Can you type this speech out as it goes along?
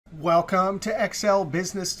Welcome to Excel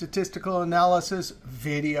Business Statistical Analysis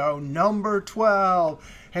video number 12.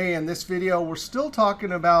 Hey, in this video, we're still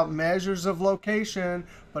talking about measures of location,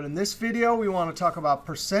 but in this video, we want to talk about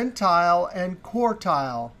percentile and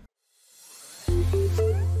quartile.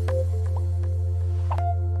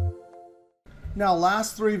 Now,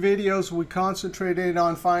 last three videos, we concentrated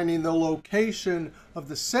on finding the location of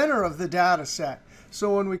the center of the data set.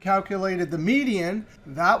 So when we calculated the median,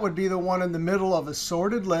 that would be the one in the middle of a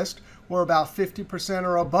sorted list where about 50%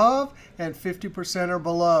 are above and 50% are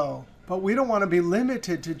below. But we don't want to be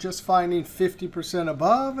limited to just finding 50%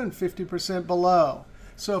 above and 50% below.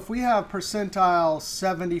 So if we have percentile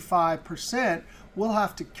 75%, we'll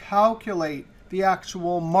have to calculate the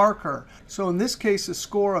actual marker. So in this case, a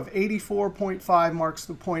score of 84.5 marks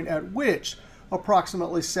the point at which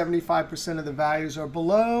approximately 75% of the values are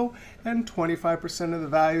below and 25% of the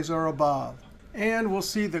values are above. And we'll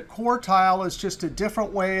see that quartile is just a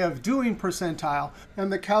different way of doing percentile. And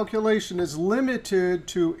the calculation is limited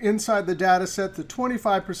to inside the data set, the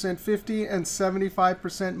 25%, 50, and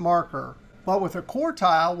 75% marker. But with a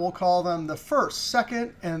quartile, we'll call them the first,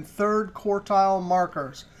 second, and third quartile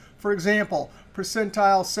markers. For example,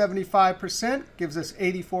 percentile 75% gives us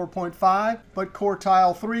 84.5, but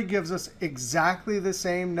quartile 3 gives us exactly the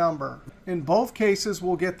same number. In both cases,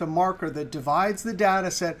 we'll get the marker that divides the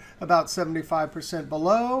data set about 75%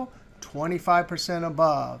 below, 25%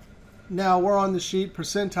 above. Now we're on the sheet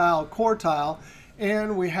percentile, quartile,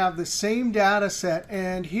 and we have the same data set.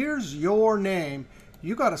 And here's your name.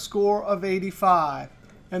 You got a score of 85.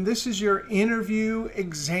 And this is your interview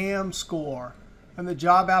exam score. And the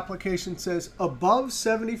job application says above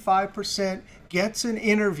 75% gets an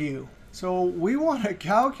interview. So we want to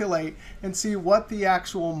calculate and see what the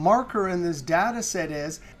actual marker in this data set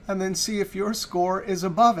is, and then see if your score is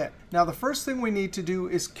above it. Now, the first thing we need to do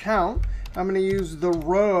is count. I'm going to use the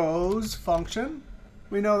rows function.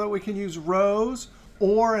 We know that we can use rows,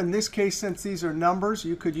 or in this case, since these are numbers,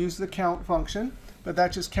 you could use the count function. But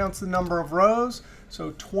that just counts the number of rows,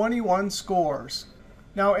 so 21 scores.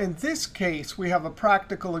 Now, in this case, we have a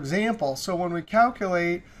practical example. So when we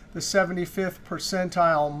calculate the 75th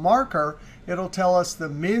percentile marker, it'll tell us the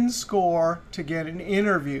min score to get an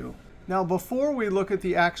interview. Now, before we look at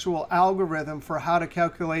the actual algorithm for how to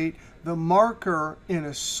calculate the marker in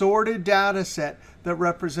a sorted data set that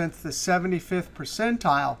represents the 75th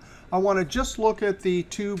percentile, I want to just look at the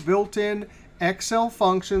two built-in Excel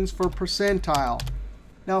functions for percentile.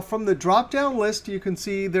 Now, from the drop-down list, you can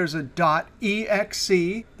see there's a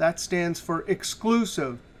 .exc. That stands for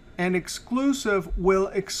exclusive. And exclusive will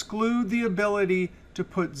exclude the ability to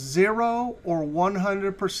put 0 or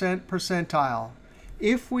 100% percentile.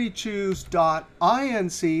 If we choose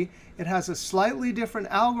 .inc, it has a slightly different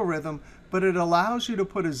algorithm, but it allows you to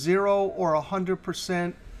put a 0 or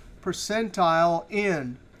 100% percentile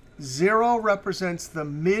in. 0 represents the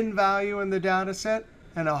min value in the data set,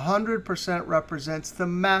 and 100% represents the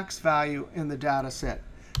max value in the data set.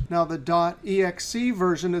 Now, the .exc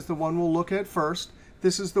version is the one we'll look at first.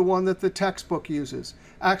 This is the one that the textbook uses.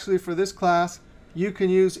 Actually, for this class, you can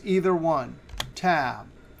use either one. Tab.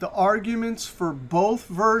 The arguments for both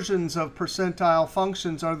versions of percentile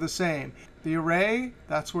functions are the same. The array,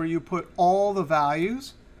 that's where you put all the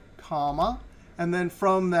values, comma. And then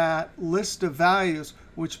from that list of values,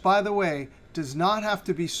 which, by the way, does not have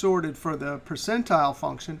to be sorted for the percentile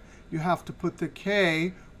function, you have to put the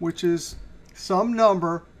k, which is some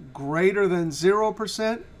number greater than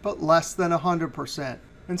 0% but less than 100%.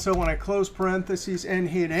 And so when I close parentheses and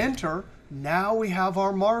hit enter, now we have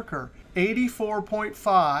our marker,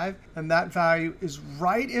 84.5. And that value is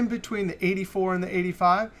right in between the 84 and the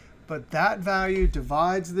 85. But that value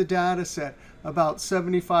divides the data set about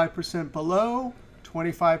 75% below,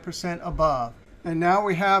 25% above. And now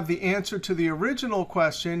we have the answer to the original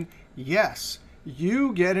question. Yes,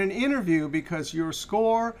 you get an interview because your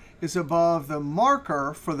score is above the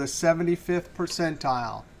marker for the 75th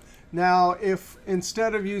percentile. Now, if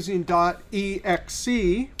instead of using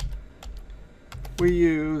 .exc, we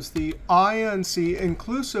use the INC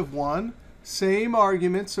inclusive one, same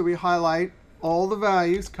argument, so we highlight all the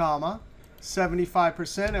values, comma,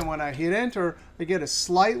 75%. And when I hit enter, I get a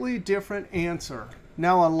slightly different answer.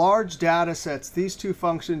 Now, on large data sets, these two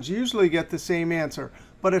functions usually get the same answer.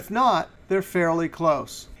 But if not, they're fairly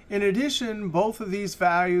close. In addition, both of these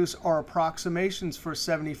values are approximations for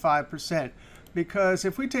 75%. Because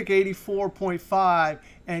if we take 84.5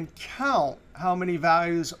 and count how many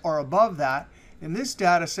values are above that, in this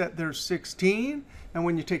data set, there's 16. And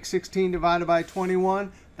when you take 16 divided by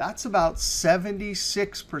 21, that's about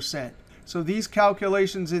 76%. So these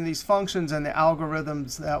calculations in these functions and the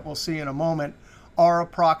algorithms that we'll see in a moment are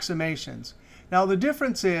approximations. Now the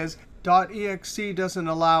difference is .exe doesn't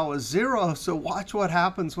allow a 0, so watch what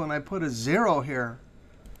happens when I put a 0 here.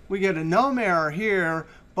 We get a num error here,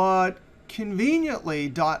 but conveniently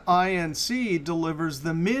 .inc delivers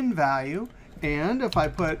the min value. And if I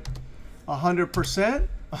put 100%,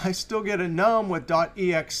 I still get a num with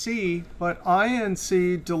 .exe, but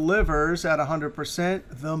 .inc delivers at 100%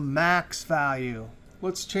 the max value.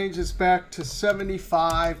 Let's change this back to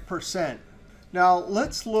 75%. Now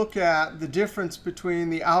let's look at the difference between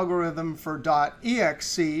the algorithm for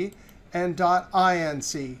 .exe and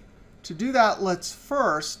 .inc. To do that, let's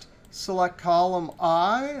first select column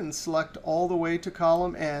I and select all the way to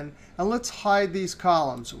column N. And let's hide these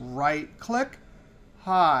columns. Right-click,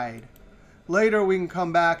 hide. Later, we can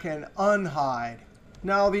come back and unhide.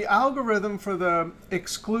 Now, the algorithm for the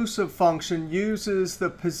exclusive function uses the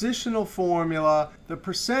positional formula, the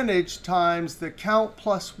percentage times the count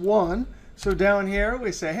plus 1. So down here,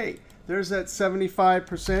 we say, hey, there's that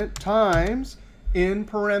 75% times, in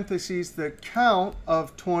parentheses, the count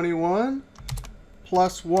of 21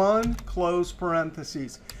 plus 1, close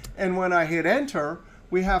parentheses. And when I hit Enter,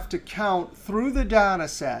 we have to count through the data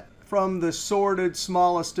set from the sorted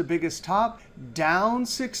smallest to biggest top down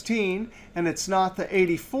 16. And it's not the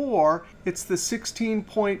 84. It's the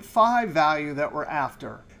 16.5 value that we're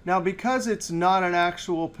after. Now, because it's not an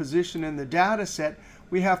actual position in the data set,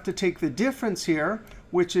 we have to take the difference here,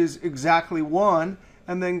 which is exactly 1,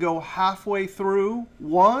 and then go halfway through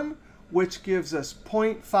 1, which gives us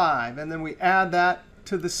 0.5. And then we add that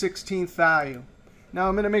to the 16th value. Now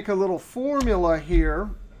I'm going to make a little formula here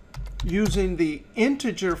using the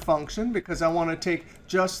integer function, because I want to take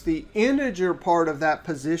just the integer part of that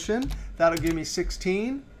position. That'll give me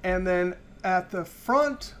 16. And then at the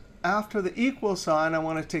front, after the equal sign, I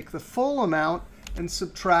want to take the full amount and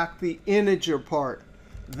subtract the integer part.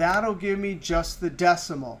 That'll give me just the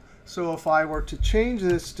decimal. So if I were to change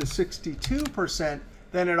this to 62%,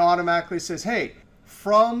 then it automatically says, hey,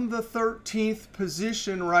 from the 13th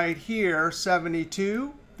position right here,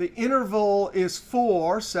 72, the interval is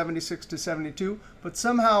 4, 76 to 72, but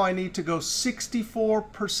somehow I need to go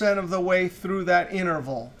 64% of the way through that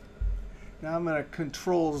interval. Now I'm going to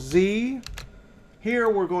Control Z. Here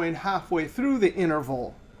we're going halfway through the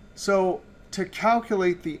interval. So to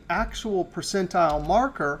calculate the actual percentile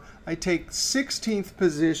marker, I take 16th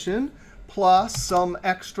position plus some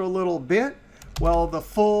extra little bit. Well, the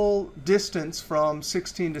full distance from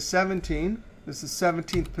 16 to 17, this is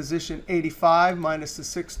 17th position 85 minus the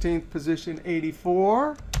 16th position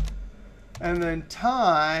 84, and then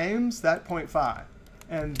times that 0.5.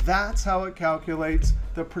 And that's how it calculates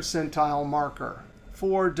the percentile marker.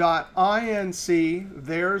 For .inc,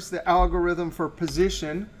 there's the algorithm for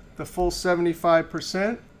position, the full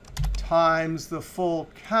 75% times the full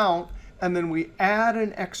count, and then we add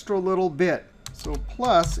an extra little bit. So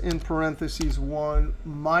plus, in parentheses, 1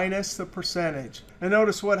 minus the percentage. And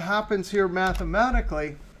notice what happens here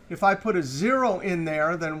mathematically. If I put a 0 in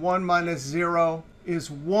there, then 1 minus 0 is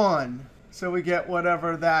 1. So we get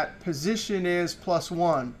whatever that position is plus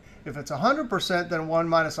 1. If it's 100%, then 1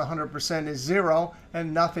 minus 100% is 0,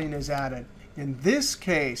 and nothing is added. In this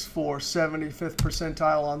case, for 75th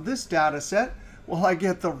percentile on this data set, well, I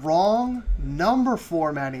get the wrong number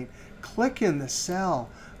formatting. Click in the cell.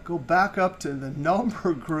 Go back up to the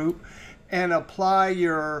number group and apply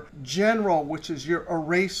your general, which is your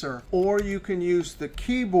eraser. Or you can use the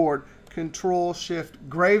keyboard, Control-Shift,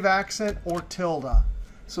 grave accent, or tilde.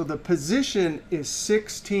 So the position is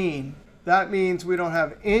 16. That means we don't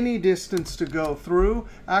have any distance to go through.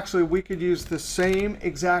 Actually, we could use the same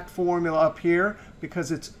exact formula up here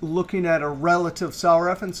because it's looking at a relative cell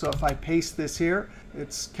reference. So if I paste this here,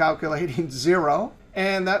 it's calculating 0.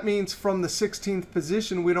 And that means from the 16th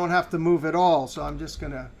position, we don't have to move at all. So I'm just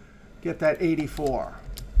going to get that 84.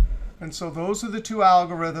 And so those are the two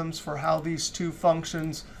algorithms for how these two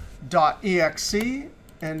functions .exe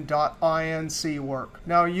and .inc work.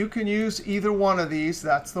 Now, you can use either one of these.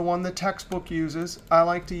 That's the one the textbook uses. I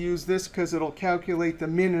like to use this because it'll calculate the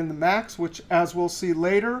min and the max, which, as we'll see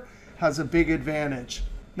later, has a big advantage.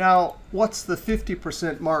 Now, what's the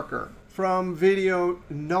 50% marker? From video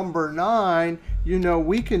number 9, you know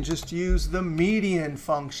we can just use the median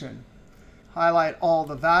function. Highlight all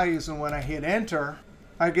the values, and when I hit Enter,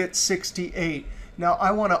 I get 68. Now,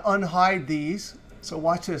 I want to unhide these. So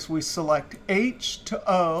watch this. We select H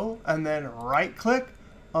to O, and then right-click,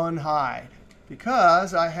 Unhide.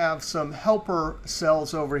 Because I have some helper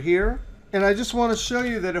cells over here. And I just want to show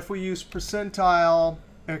you that if we use percentile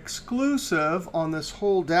exclusive on this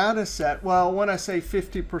whole data set, well, when I say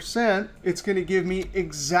 50%, it's going to give me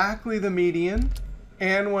exactly the median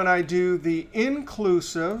And when I do the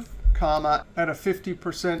inclusive, comma, at a 50%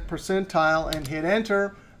 percentile and hit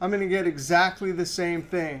enter, I'm going to get exactly the same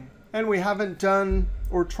thing. And we haven't done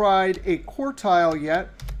or tried a quartile yet,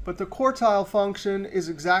 but the quartile function is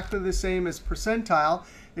exactly the same as percentile.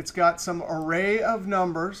 It's got some array of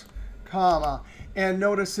numbers, comma, and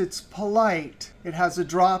notice it's polite. It has a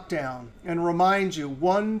drop down. And remind you,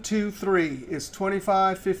 1, 2, 3 is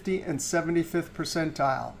 25, 50, and 75th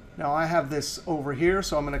percentile. Now I have this over here,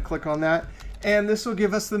 so I'm going to click on that. And this will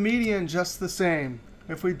give us the median just the same.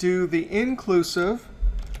 If we do the inclusive,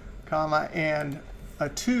 comma, and a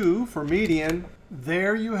 2 for median,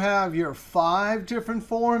 there you have your 5 different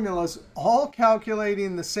formulas, all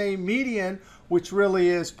calculating the same median, which really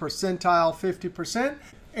is percentile 50%,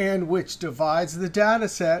 and which divides the data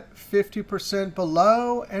set 50%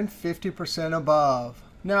 below and 50% above.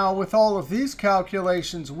 Now, with all of these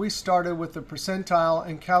calculations, we started with the percentile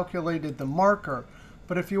and calculated the marker.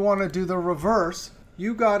 But if you want to do the reverse,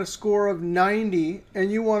 you got a score of 90,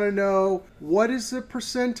 and you want to know what is the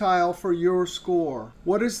percentile for your score.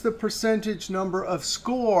 What is the percentage number of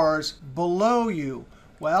scores below you?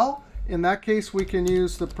 Well, in that case, we can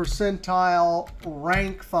use the percentile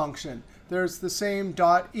rank function. There's the same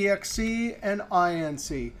 .exe and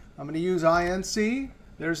 .inc. I'm going to use .inc.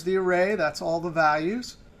 There's the array. That's all the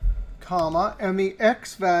values, comma, and the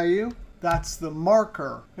x value, that's the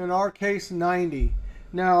marker. In our case, 90.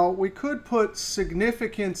 Now, we could put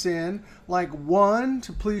significance in, like 1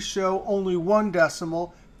 to please show only 1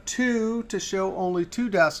 decimal, 2 to show only 2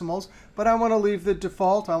 decimals. But I want to leave the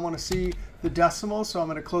default. I want to see the decimals, so I'm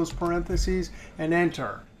going to close parentheses and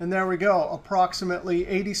enter. And there we go. Approximately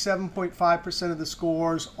 87.5% of the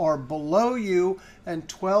scores are below you and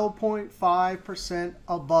 12.5%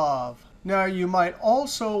 above. Now, you might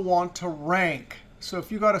also want to rank. So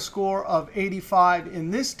if you got a score of 85 in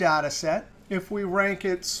this data set, if we rank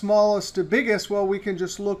it smallest to biggest, well, we can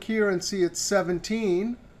just look here and see it's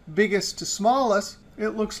 17. Biggest to smallest, it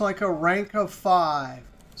looks like a rank of 5.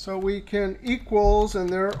 So we can equals, and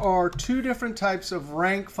there are 2 different types of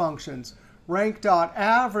rank functions.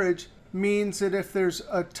 Rank.AVG means that if there's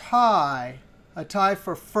a tie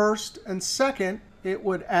for first and second, it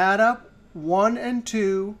would add up 1 and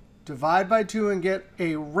 2, divide by 2, and get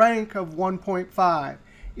a rank of 1.5.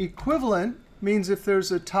 Equivalent means if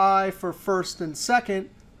there's a tie for first and second,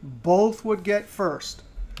 both would get first.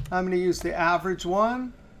 I'm going to use the average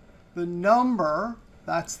one. The number,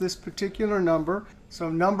 that's this particular number. So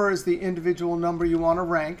number is the individual number you want to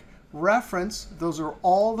rank. Reference, those are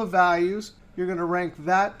all the values. You're going to rank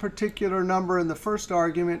that particular number in the first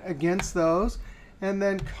argument against those. And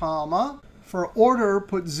then comma. For order,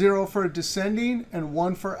 put 0 for descending and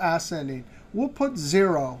 1 for ascending. We'll put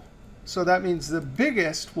 0. So that means the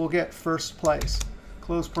biggest will get first place.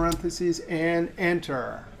 Close parentheses and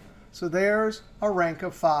enter. So there's a rank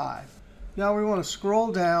of 5. Now we want to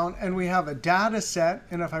scroll down, and we have a data set.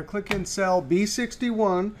 And if I click in cell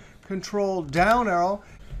B61, control down arrow,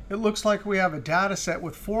 it looks like we have a data set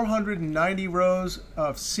with 490 rows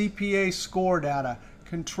of CPA score data.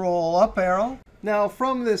 Control up arrow. Now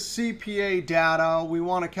from this CPA data, we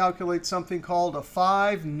want to calculate something called a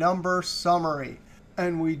 5-number summary.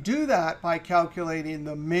 And we do that by calculating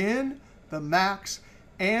the min, the max,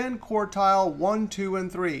 and quartile 1, 2, and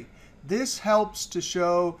 3. This helps to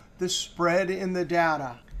show the spread in the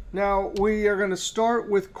data. Now, we are going to start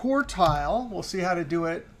with quartile. We'll see how to do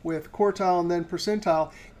it with quartile and then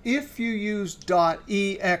percentile. If you use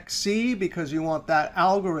 .exe because you want that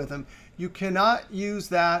algorithm, you cannot use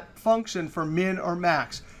that function for min or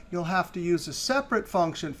max. You'll have to use a separate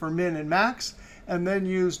function for min and max, and then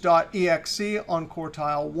use .exe on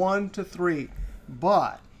quartile 1 to 3.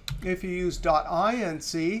 But if you use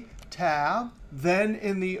 .inc, tab, then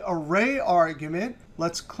in the array argument,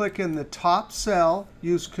 let's click in the top cell,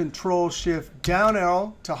 use Control-Shift down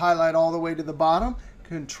arrow to highlight all the way to the bottom,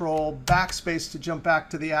 Control backspace to jump back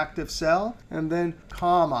to the active cell, and then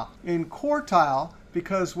comma. In quartile,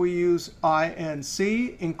 because we use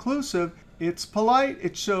INC, inclusive, it's polite.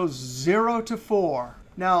 It shows 0 to 4.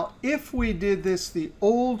 Now, if we did this the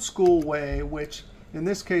old school way, which in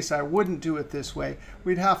this case I wouldn't do it this way,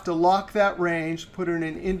 we'd have to lock that range, put it in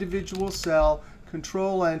an individual cell,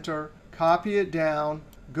 Control-Enter, copy it down,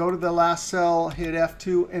 go to the last cell, hit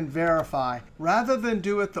F2, and verify. Rather than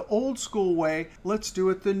do it the old school way, let's do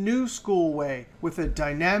it the new school way with a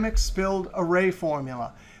dynamic spilled array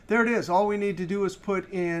formula. There it is. All we need to do is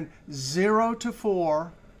put in 0 to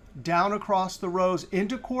 4 down across the rows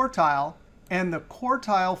into quartile, and the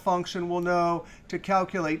quartile function will know to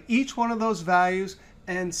calculate each one of those values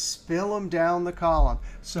and spill them down the column.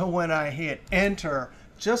 So when I hit Enter,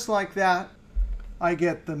 just like that, I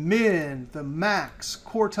get the min, the max,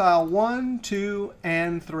 quartile 1, 2,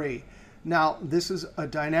 and 3. Now, this is a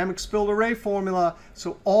dynamic spilled array formula,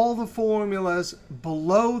 so all the formulas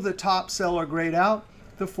below the top cell are grayed out.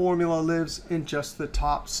 The formula lives in just the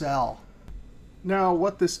top cell. Now,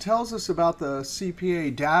 what this tells us about the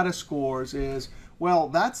CPA data scores is, well,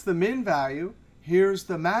 that's the min value. Here's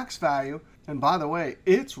the max value. And by the way,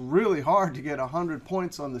 it's really hard to get 100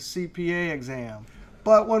 points on the CPA exam.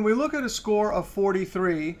 But when we look at a score of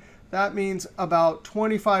 43, that means about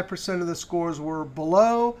 25% of the scores were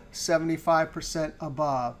below, 75%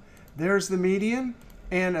 above. There's the median.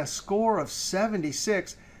 And a score of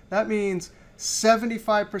 76, that means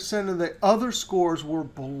 75% of the other scores were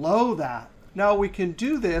below that. Now, we can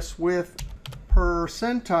do this with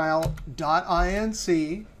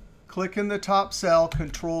Percentile.INC. Click in the top cell,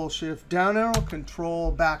 Control-Shift-Down arrow,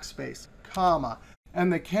 Control backspace, comma.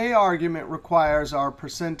 And the K argument requires our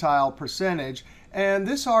percentile percentage. And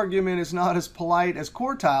this argument is not as polite as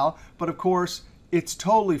quartile, but of course, it's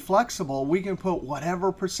totally flexible. We can put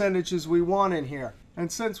whatever percentages we want in here. And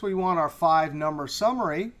since we want our 5-number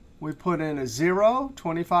summary, we put in a 0,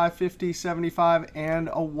 25, 50, 75, and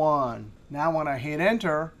a 1. Now, when I hit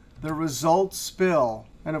Enter, the results spill.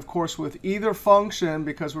 And of course, with either function,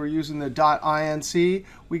 because we're using the .inc,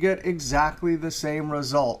 we get exactly the same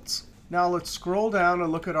results. Now, let's scroll down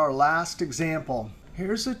and look at our last example.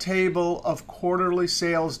 Here's a table of quarterly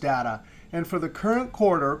sales data. And for the current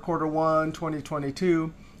quarter, quarter 1,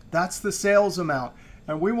 2022, that's the sales amount.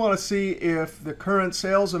 And we want to see if the current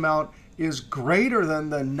sales amount is greater than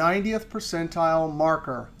the 90th percentile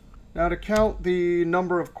marker. Now, to count the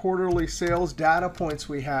number of quarterly sales data points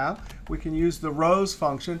we have, we can use the rows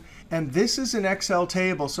function. And this is an Excel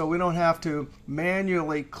table, so we don't have to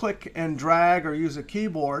manually click and drag or use a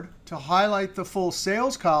keyboard. To highlight the full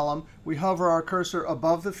sales column, we hover our cursor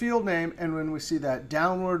above the field name. And when we see that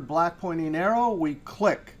downward black pointing arrow, we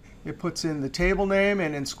click. It puts in the table name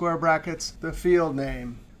and in square brackets, the field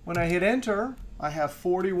name. When I hit Enter, I have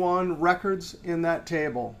 41 records in that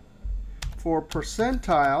table. For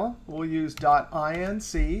percentile, we'll use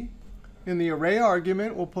 .inc. In the array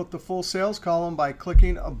argument, we'll put the full sales column by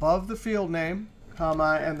clicking above the field name,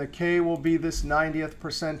 comma, and the K will be this 90th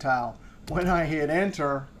percentile. When I hit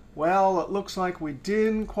Enter, well, it looks like we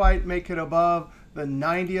didn't quite make it above the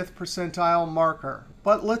 90th percentile marker.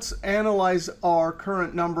 But let's analyze our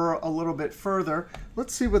current number a little bit further.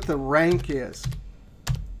 Let's see what the rank is.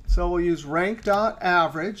 So we'll use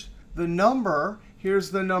rank.average. The number,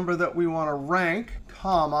 here's the number that we want to rank,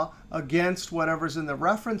 comma, against whatever's in the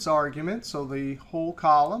reference argument, so the whole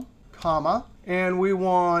column, comma. And we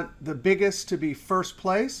want the biggest to be first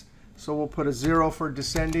place. So we'll put a 0 for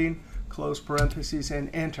descending, close parentheses, and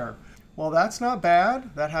Enter. Well, that's not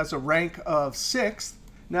bad. That has a rank of 6th.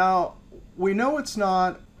 Now, we know it's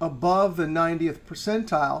not above the 90th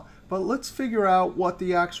percentile, but let's figure out what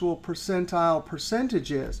the actual percentile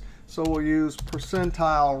percentage is. So we'll use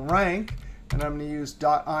percentile rank, and I'm going to use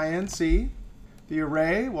 .inc. The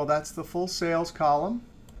array, well, that's the full sales column,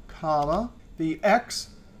 comma. The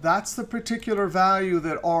x, that's the particular value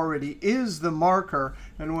that already is the marker.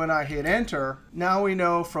 And when I hit Enter, now we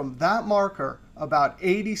know from that marker, about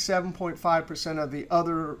 87.5% of the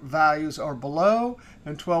other values are below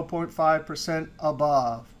and 12.5%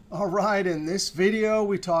 above. All right, in this video,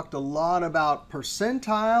 we talked a lot about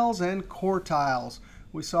percentiles and quartiles.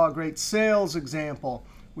 We saw a great sales example.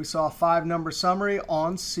 We saw a 5-number summary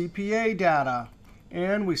on CPA data.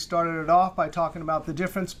 And we started it off by talking about the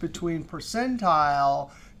difference between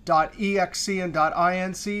Percentile.EXC and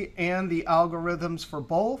 .INC and the algorithms for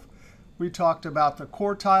both. We talked about the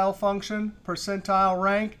quartile function, percentile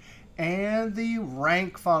rank, and the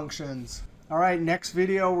rank functions. All right, next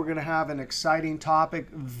video, we're going to have an exciting topic,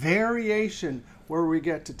 variation, where we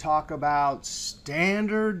get to talk about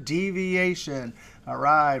standard deviation. All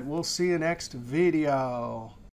right, we'll see you next video.